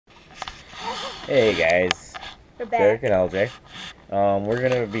Hey guys, We're Derek back. and LJ. We're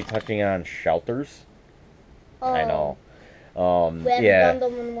gonna be touching on shelters. I Oh, know. we haven't Yeah. done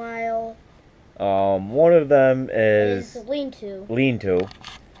them in a while. One of them Is is lean-to. lean-to.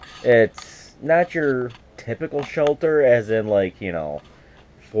 It's not your typical shelter, as in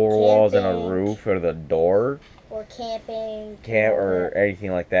four walls and a Camping roof or the door, or camping and can't all or that.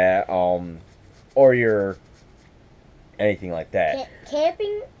 anything like that. Or your anything like that.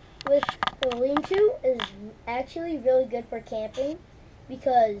 Camping with the lean-to is actually really good for camping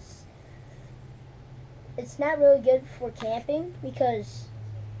because it's not really good for camping because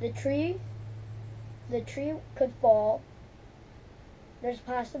the tree the tree could fall. There's a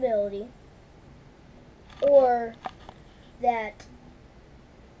possibility, or that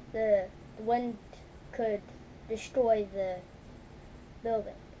the wind could destroy the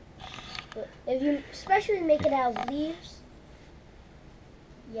building. But if you especially make it out of leaves,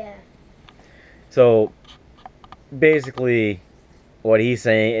 yeah. So basically, what he's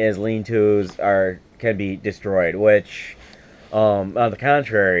saying is lean-tos are can be destroyed, which on the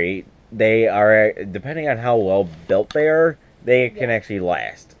contrary, they are, depending on how well built they are, they can Yeah. actually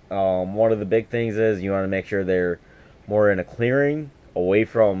last. One of the big things is you want to make sure they're more in a clearing, away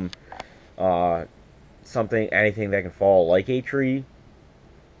from uh, anything that can fall, like a tree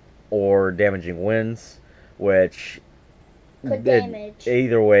or damaging winds, which Could damage.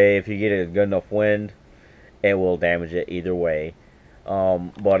 either way, if you get a good enough wind, it will damage it either way.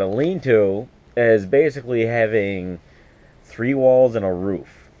 But a lean-to is basically having three walls and a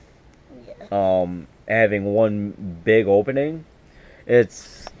roof, Yeah. having one big opening.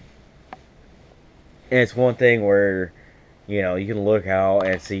 It's it's one thing where you can look out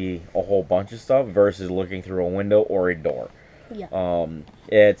and see a whole bunch of stuff versus looking through a window or a door. Yeah.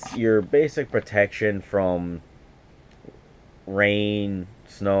 It's your basic protection from rain,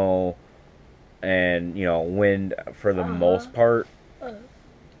 snow, and wind for the Uh-huh. most part.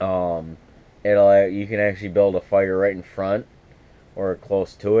 Um, you can actually build a fire right in front or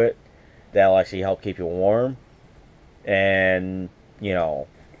close to it. That'll actually help keep you warm, and you know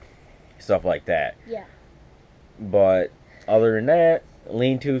stuff like that. Yeah. But other than that,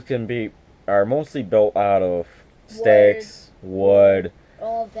 lean-tos are mostly built out of Wood, sticks, wood,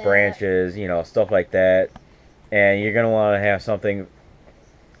 all of that. branches, stuff like that. And you're gonna want to have something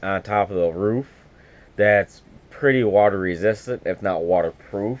on top of the roof that's pretty water resistant, if not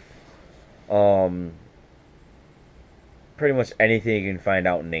waterproof. Um, Pretty much anything you can find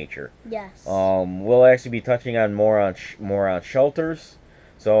out in nature. Yes. We'll actually be touching on more on shelters.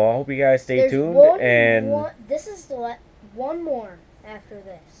 So I hope you guys stay There's tuned, one and more. This is the one more after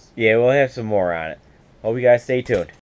this. yeah, we'll have some more on it. Hope you guys stay tuned.